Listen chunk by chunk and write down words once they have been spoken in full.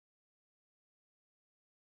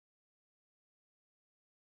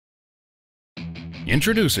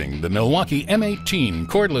Introducing the Milwaukee M18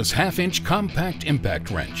 cordless half-inch compact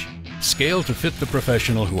impact wrench. Scaled to fit the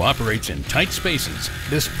professional who operates in tight spaces,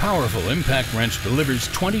 this powerful impact wrench delivers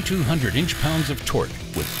 2,200 inch-pounds of torque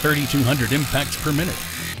with 3,200 impacts per minute.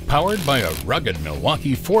 Powered by a rugged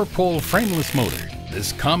Milwaukee 4-pole frameless motor,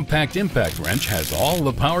 this compact impact wrench has all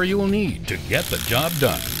the power you will need to get the job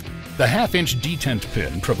done. The half-inch detent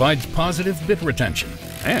pin provides positive bit retention,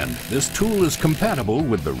 and this tool is compatible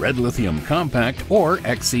with the Red Lithium Compact or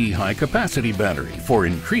XC high-capacity battery for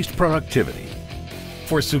increased productivity.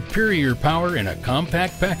 For superior power in a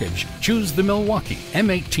compact package, choose the Milwaukee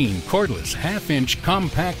M18 cordless half-inch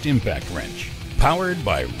compact impact wrench, powered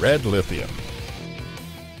by Red Lithium.